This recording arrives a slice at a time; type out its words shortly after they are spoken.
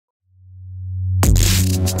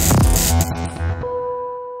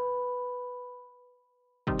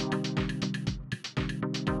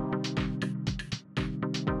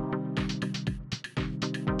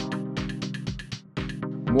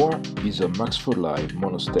MOOR is a max for live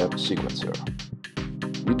monostep sequencer.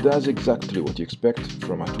 It does exactly what you expect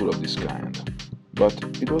from a tool of this kind, but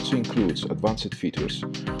it also includes advanced features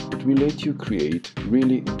that will let you create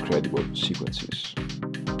really incredible sequences.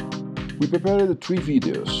 We prepared 3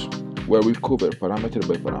 videos where we'll cover parameter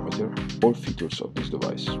by parameter all features of this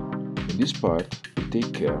device. In this part, we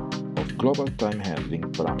take care of global time handling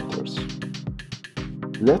parameters.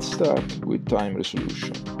 Let's start with time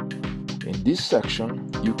resolution. In this section,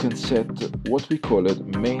 you can set what we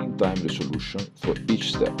called main time resolution for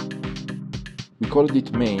each step. We called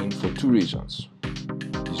it main for 2 reasons.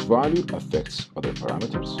 This value affects other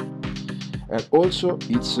parameters, and also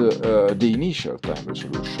it's the initial time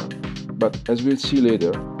resolution. But as we'll see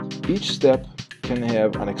later, each step can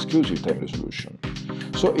have an exclusive time resolution,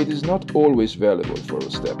 so it is not always valuable for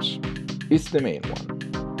all steps. It's the main one.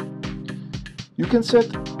 You can set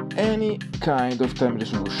any kind of time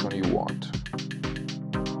resolution you want.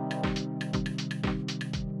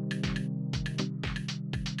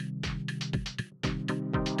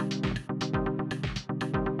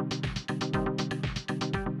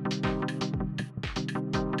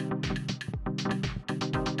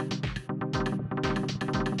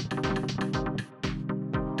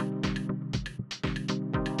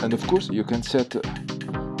 And of course, you can set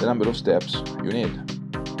the number of steps you need.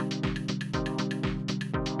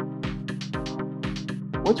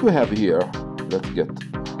 What we have here, let's get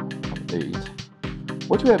 8.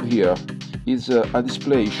 What we have here is a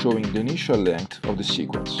display showing the initial length of the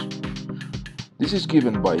sequence. This is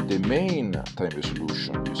given by the main time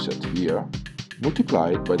resolution you set here,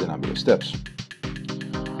 multiplied by the number of steps.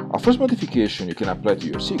 A first modification you can apply to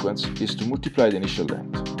your sequence is to multiply the initial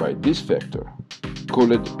length by this factor,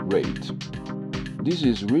 called rate. This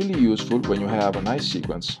is really useful when you have a nice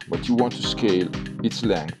sequence, but you want to scale its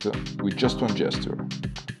length with just one gesture.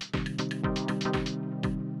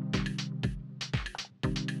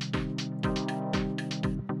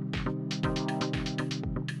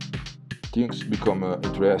 Things become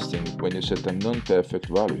interesting when you set a non-perfect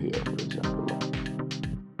value here, for example.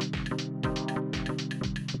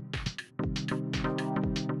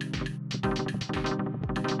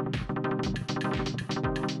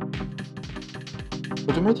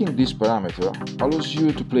 Automating this parameter allows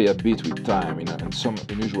you to play a bit with time in some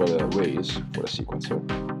unusual ways for a sequencer,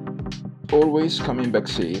 always coming back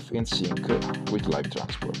safe in sync with live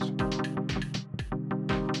transport.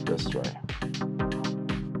 Let's try.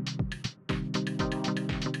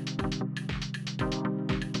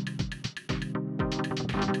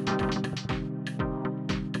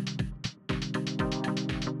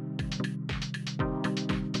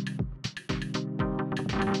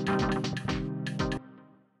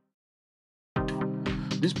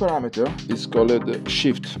 This parameter is called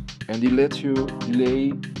shift, and it lets you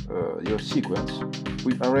delay your sequence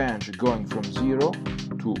with a range going from 0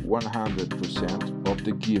 to 100% of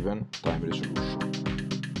the given time resolution.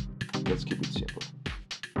 Let's keep it simple.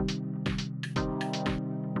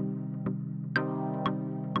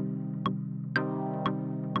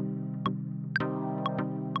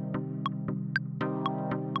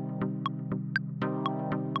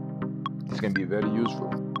 This can be very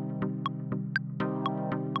useful.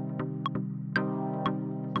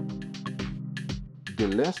 The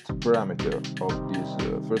last parameter of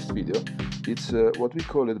this first video, it's what we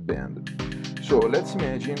call it band. So let's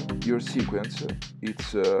imagine your sequence,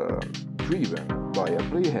 it's driven by a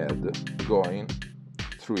playhead going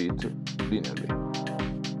through it linearly.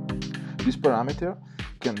 This parameter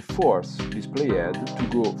can force this playhead to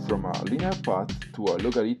go from a linear path to a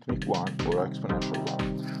logarithmic one or exponential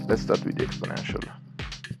one. Let's start with the exponential.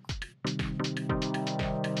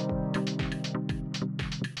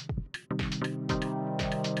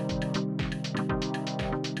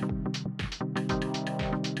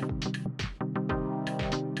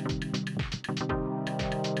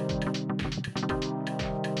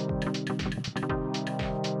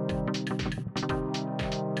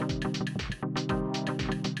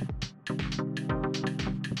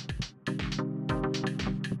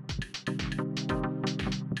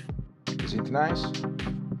 Isn't it nice?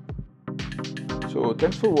 So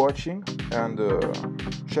thanks for watching, and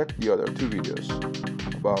check the other 2 videos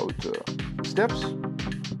about steps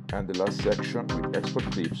and the last section with export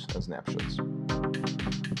clips and snapshots.